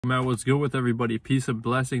Man, what's good with everybody? Peace and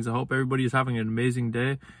blessings. I hope everybody is having an amazing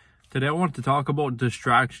day. Today I want to talk about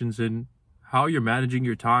distractions and how you're managing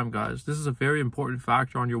your time, guys. This is a very important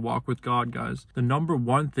factor on your walk with God, guys. The number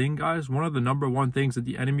one thing, guys, one of the number one things that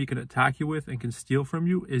the enemy can attack you with and can steal from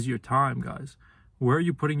you is your time, guys. Where are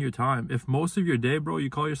you putting your time? If most of your day, bro, you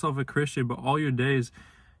call yourself a Christian, but all your days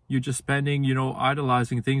you're just spending,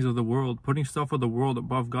 idolizing things of the world, putting stuff of the world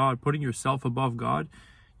above God, putting yourself above God.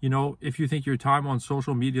 If you think your time on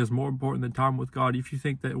social media is more important than time with God, if you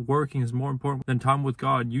think that working is more important than time with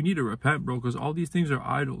God, you need to repent, bro, because all these things are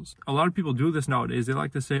idols. A lot of people do this nowadays. They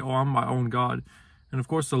like to say, oh, I'm my own God. And of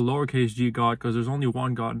course, the lowercase g God, because there's only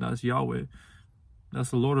one God, and that's Yahweh. That's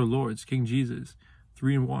the Lord of Lords, King Jesus,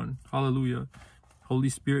 3 in 1. Hallelujah. Holy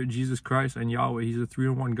Spirit, Jesus Christ, and Yahweh. He's a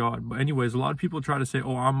 3-in-1 God. But anyways, a lot of people try to say,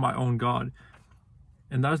 oh, I'm my own God.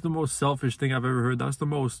 And that's the most selfish thing I've ever heard. That's the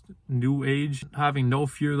most new age, having no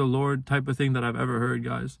fear of the Lord type of thing that I've ever heard,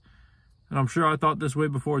 guys. And I'm sure I thought this way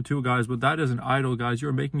before too, guys, but that is an idol, guys.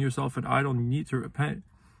 You're making yourself an idol and you need to repent.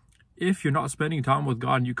 If you're not spending time with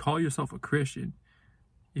God and you call yourself a Christian,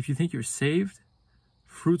 if you think you're saved,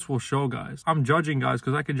 fruits will show, guys. I'm judging, guys,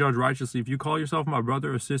 because I can judge righteously. If you call yourself my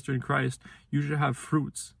brother or sister in Christ, you should have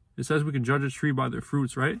fruits. It says we can judge a tree by their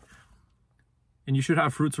fruits, right? And you should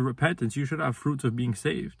have fruits of repentance. You should have fruits of being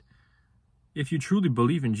saved. If you truly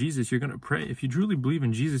believe in Jesus, you're going to pray. If you truly believe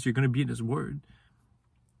in Jesus, you're going to be in his word.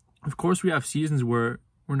 Of course, we have seasons where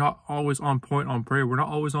we're not always on point on prayer. We're not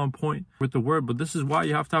always on point with the word. But this is why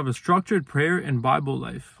you have to have a structured prayer and Bible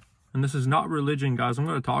life. And this is not religion, guys. I'm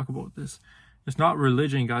going to talk about this. It's not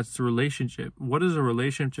religion, guys. It's a relationship. What is a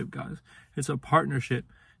relationship, guys? It's a partnership.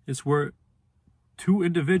 It's where two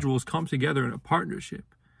individuals come together in a partnership.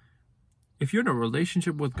 If you're in a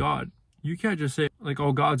relationship with God, you can't just say, like,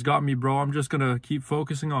 oh, God's got me, bro. I'm just going to keep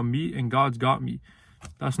focusing on me and God's got me.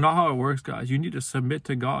 That's not how it works, guys. You need to submit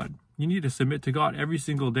to God. You need to submit to God every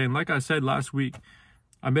single day. And like I said last week,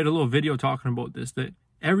 I made a little video talking about this, that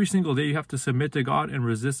every single day you have to submit to God and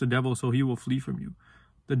resist the devil so he will flee from you.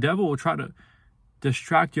 The devil will try to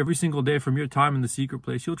distract you every single day from your time in the secret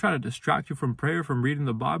place. He'll try to distract you from prayer, from reading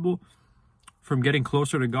the Bible, from getting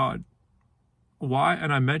closer to God. Why?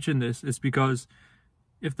 And I mention this is because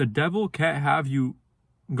if the devil can't have you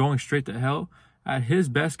going straight to hell, at his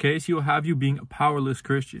best case, he'll have you being a powerless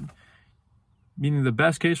Christian. Meaning the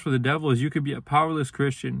best case for the devil is you could be a powerless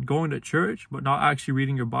Christian, going to church, but not actually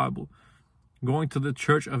reading your Bible. Going to the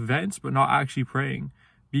church events, but not actually praying.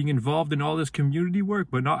 Being involved in all this community work,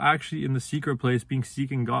 but not actually in the secret place,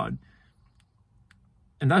 seeking God.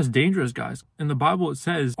 And that's dangerous, guys. In the Bible, it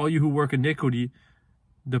says, all you who work iniquity,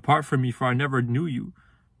 depart from me, for I never knew you.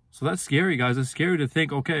 So that's scary, guys. It's scary to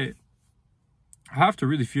think, okay, I have to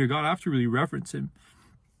really fear God. I have to really reverence him.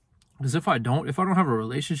 Because if I don't have a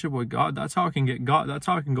relationship with God, that's how I can get God. That's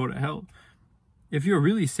how I can go to hell. If you're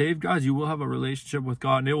really saved, guys, you will have a relationship with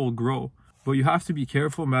God and it will grow. But you have to be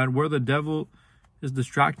careful, man, where the devil is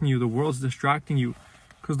distracting you. The world's distracting you.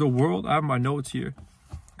 Because the world, I have my notes here.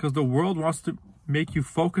 Because the world wants to make you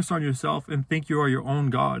focus on yourself and think you are your own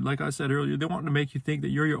God. Like I said earlier, they want to make you think that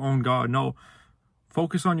you're your own God. No,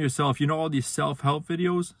 focus on yourself. All these self-help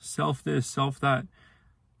videos, self this, self that.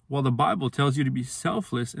 Well, the Bible tells you to be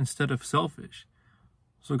selfless instead of selfish.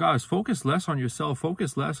 So guys, focus less on yourself.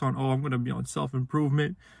 Focus less on, oh, I'm going to be on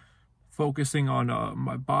self-improvement, focusing on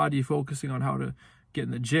my body, focusing on how to get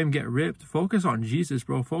in the gym, get ripped. Focus on Jesus,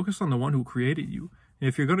 bro. Focus on the one who created you. And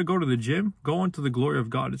if you're going to go to the gym, go unto the glory of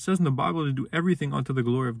God. It says in the Bible to do everything unto the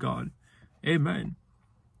glory of God. Amen.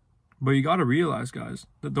 But you got to realize, guys,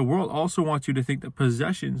 that the world also wants you to think that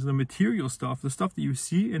possessions, the material stuff, the stuff that you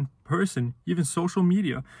see in person, even social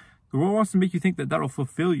media, the world wants to make you think that that'll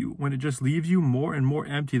fulfill you when it just leaves you more and more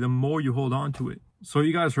empty the more you hold on to it. So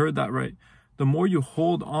you guys heard that right. The more you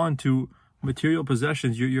hold on to material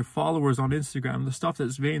possessions, your followers on Instagram, the stuff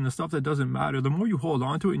that's vain, the stuff that doesn't matter, the more you hold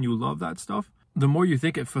on to it and you love that stuff, the more you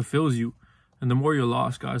think it fulfills you and the more you're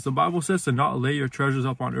lost, guys. The Bible says to not lay your treasures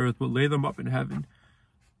up on earth, but lay them up in heaven.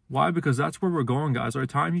 Why? Because that's where we're going, guys. Our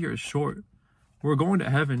time here is short. We're going to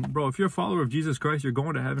heaven. Bro, if you're a follower of Jesus Christ, you're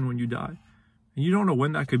going to heaven when you die. And you don't know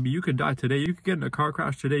when that could be. You could die today. You could get in a car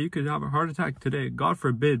crash today. You could have a heart attack today. God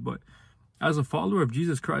forbid. But as a follower of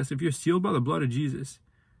Jesus Christ, if you're sealed by the blood of Jesus,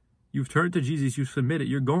 you've turned to Jesus, you've submitted,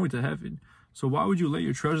 you're going to heaven. So why would you lay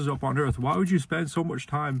your treasures up on earth? Why would you spend so much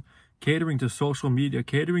time catering to social media,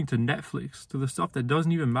 catering to Netflix, to the stuff that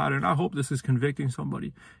doesn't even matter? And I hope this is convicting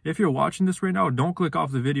somebody. If you're watching this right now, don't click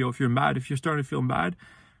off the video. If you're mad, if you're starting to feel mad,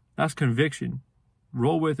 that's conviction.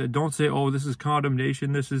 Roll with it. Don't say, oh, this is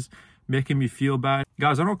condemnation. This is making me feel bad.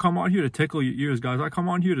 Guys, I don't come on here to tickle your ears, guys. I come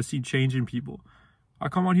on here to see change in people. I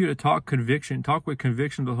come on here to talk conviction, talk with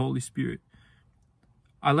conviction of the Holy Spirit.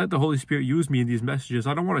 I let the Holy Spirit use me in these messages.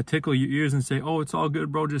 I don't want to tickle your ears and say, oh, it's all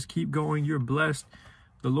good, bro. Just keep going. You're blessed.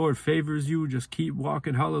 The Lord favors you. Just keep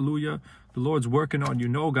walking. Hallelujah. The Lord's working on you.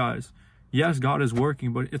 No, guys. Yes, God is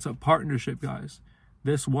working, but it's a partnership, guys.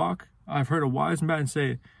 This walk, I've heard a wise man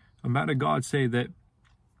say, a man of God say that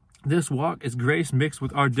this walk is grace mixed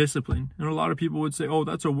with our discipline. And a lot of people would say, oh,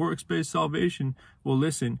 that's a works-based salvation. Well,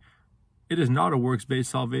 listen, it is not a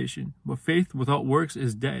works-based salvation, but faith without works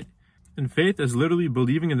is dead. And faith is literally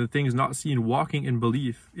believing in the things not seen, walking in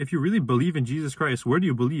belief. If you really believe in Jesus Christ, where do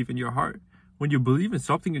you believe? In your heart. When you believe in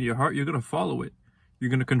something in your heart, you're going to follow it. You're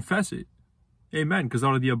going to confess it. Amen. Because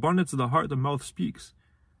out of the abundance of the heart, the mouth speaks.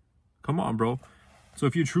 Come on, bro. So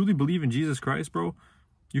if you truly believe in Jesus Christ, bro,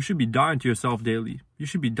 you should be dying to yourself daily. You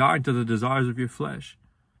should be dying to the desires of your flesh.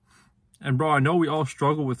 And bro, I know we all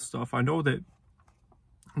struggle with stuff. I know that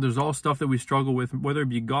there's all stuff that we struggle with, whether it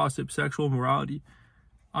be gossip, sexual immorality.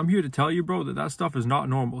 I'm here to tell you, bro, that that stuff is not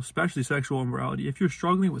normal, especially sexual immorality. If you're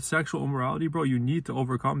struggling with sexual immorality, bro, you need to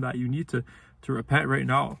overcome that. You need to repent right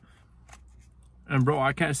now. And bro,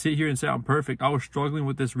 I can't sit here and say I'm perfect. I was struggling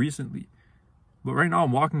with this recently. But right now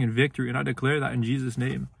I'm walking in victory, and I declare that in Jesus'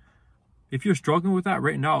 name. If you're struggling with that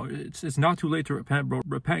right now, it's not too late to repent, bro.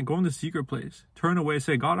 Repent, go in the secret place. Turn away,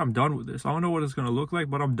 say, God, I'm done with this. I don't know what it's going to look like,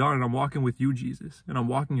 but I'm done, and I'm walking with you, Jesus. And I'm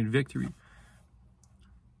walking in victory.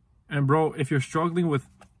 And bro, if you're struggling with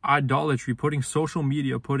idolatry, putting social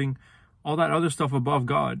media, putting all that other stuff above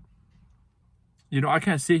God, you know, I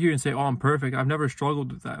can't sit here and say, oh, I'm perfect. I've never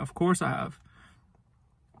struggled with that. Of course I have.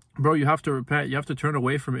 Bro, you have to repent. You have to turn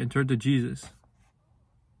away from it and turn to Jesus.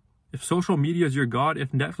 If social media is your God,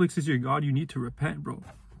 if Netflix is your God, you need to repent, bro.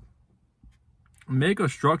 Make a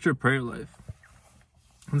structured prayer life.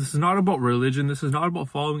 And this is not about religion. This is not about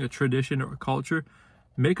following a tradition or a culture.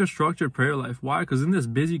 Make a structured prayer life. Why? Because in this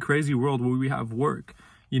busy, crazy world where we have work,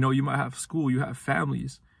 you know, you might have school, you have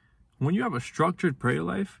families. When you have a structured prayer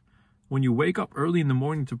life, when you wake up early in the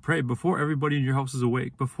morning to pray before everybody in your house is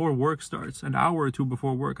awake, before work starts, an hour or two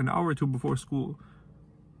before work, an hour or two before school,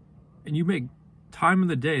 and you make time in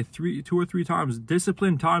the day, 2 or 3 times,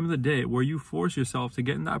 disciplined time in the day where you force yourself to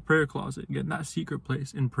get in that prayer closet, get in that secret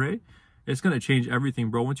place and pray, it's going to change everything,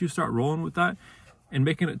 bro. Once you start rolling with that and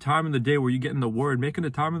making it time in the day where you get in the word, making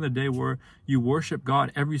it time in the day where you worship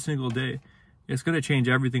God every single day, it's going to change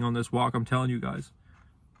everything on this walk. I'm telling you guys.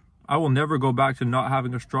 I will never go back to not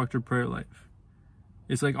having a structured prayer life.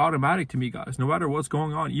 It's like automatic to me, guys. No matter what's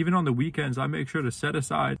going on, even on the weekends, I make sure to set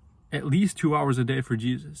aside at least 2 hours a day for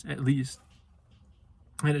Jesus, at least.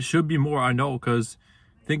 And it should be more, I know, because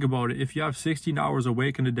think about it. If you have 16 hours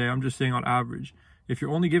awake in a day, I'm just saying on average, if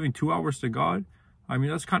you're only giving 2 hours to God, I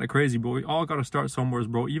mean, that's kind of crazy, bro. We all got to start somewhere,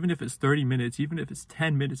 bro. Even if it's 30 minutes, even if it's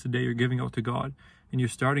 10 minutes a day you're giving out to God, and you're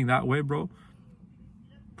starting that way, bro,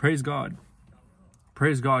 praise God.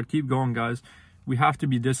 Praise God. Keep going, guys. We have to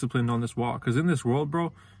be disciplined on this walk, because in this world,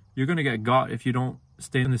 bro, you're going to get got if you don't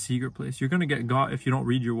stay in the secret place. You're going to get got if you don't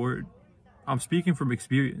read your word. I'm speaking from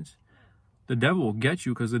experience. The devil will get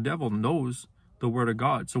you because the devil knows the word of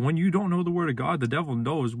God. So when you don't know the word of God, the devil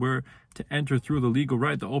knows where to enter through the legal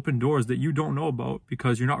right, the open doors that you don't know about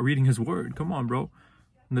because you're not reading his word. Come on, bro.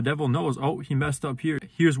 And the devil knows, oh, he messed up here.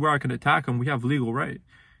 Here's where I can attack him. We have legal right.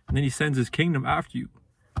 And then he sends his kingdom after you.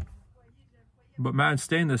 But man,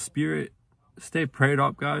 stay in the spirit. Stay prayed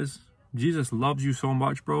up, guys. Jesus loves you so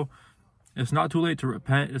much, bro. It's not too late to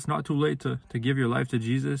repent. It's not too late to give your life to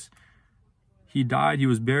Jesus. He died, he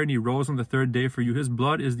was buried, and he rose on the 3rd day for you. His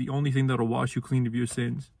blood is the only thing that will wash you clean of your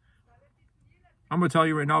sins. I'm going to tell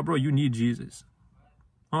you right now, bro, you need Jesus.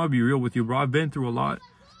 I'm going to be real with you, bro. I've been through a lot.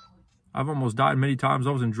 I've almost died many times.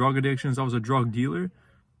 I was in drug addictions. I was a drug dealer.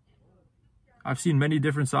 I've seen many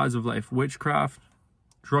different sides of life. Witchcraft,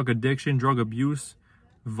 drug addiction, drug abuse,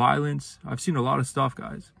 violence. I've seen a lot of stuff,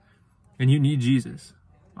 guys. And you need Jesus.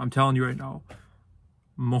 I'm telling you right now.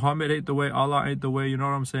 Muhammad ain't the way, Allah ain't the way, you know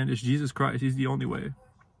what I'm saying? It's Jesus Christ, he's the only way.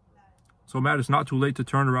 So man, it's not too late to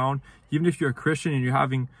turn around. Even if you're a Christian and you're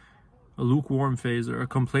having a lukewarm phase or a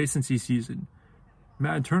complacency season,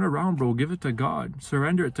 man, turn around, bro. Give it to God.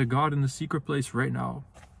 Surrender it to God in the secret place right now.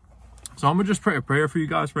 So I'm gonna just pray a prayer for you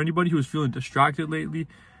guys, for anybody who's feeling distracted lately,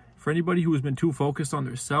 for anybody who's been too focused on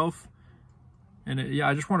their self. And yeah,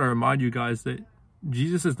 I just want to remind you guys that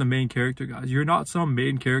Jesus is the main character, guys. You're not some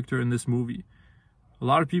main character in this movie. A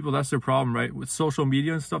lot of people, that's their problem, right? With social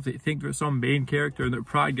media and stuff, they think they're some main character and their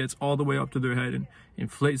pride gets all the way up to their head and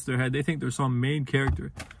inflates their head. They think they're some main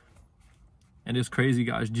character. And it's crazy,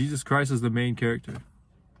 guys. Jesus Christ is the main character.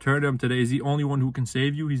 Turn to him today. He's the only one who can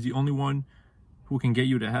save you. He's the only one who can get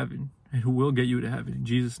you to heaven and who will get you to heaven in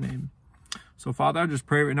Jesus' name. So, Father, I just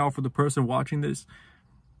pray right now for the person watching this.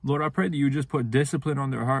 Lord, I pray that you just put discipline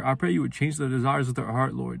on their heart. I pray you would change the desires of their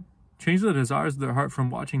heart, Lord. Change the desires of their heart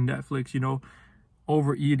from watching Netflix,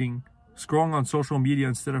 overeating, scrolling on social media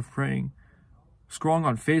instead of praying, scrolling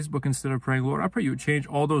on Facebook instead of praying. Lord, I pray you would change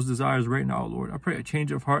all those desires right now, Lord. I pray a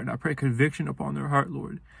change of heart, and I pray conviction upon their heart,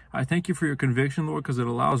 Lord. I thank you for your conviction, Lord, because it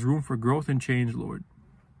allows room for growth and change, Lord.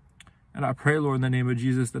 And I pray, Lord, in the name of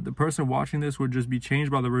Jesus, that the person watching this would just be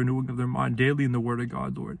changed by the renewing of their mind daily in the Word of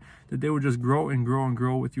God, Lord. That they would just grow and grow and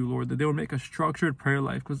grow with you, Lord. That they would make a structured prayer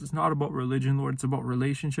life, because it's not about religion, Lord. It's about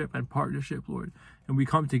relationship and partnership, Lord. And we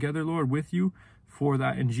come together, Lord, with you for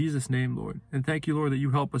that in Jesus' name, Lord. And thank you, Lord, that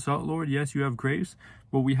you help us out, Lord. Yes, you have grace,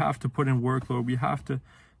 but we have to put in work, Lord. We have to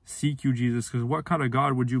seek you, Jesus, because what kind of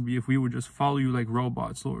God would you be if we would just follow you like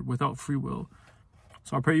robots, Lord, without free will?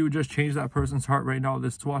 So I pray you would just change that person's heart right now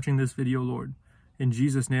that's watching this video, Lord. In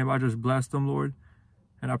Jesus' name, I just bless them, Lord.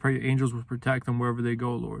 And I pray your angels will protect them wherever they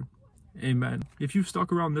go, Lord. Amen. If you've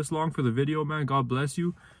stuck around this long for the video, man, God bless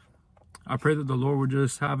you. I pray that the Lord would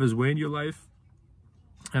just have his way in your life.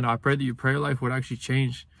 And I pray that your prayer life would actually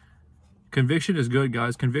change. Conviction is good,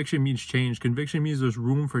 guys. Conviction means change. Conviction means there's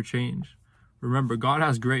room for change. Remember, God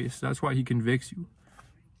has grace. That's why he convicts you.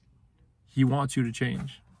 He wants you to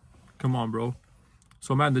change. Come on, bro.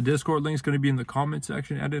 So, man, the Discord link is going to be in the comment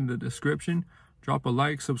section and in the description. Drop a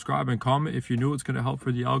like, subscribe, and comment if you're new. It's going to help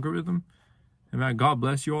for the algorithm. And, man, God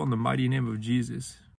bless you all in the mighty name of Jesus.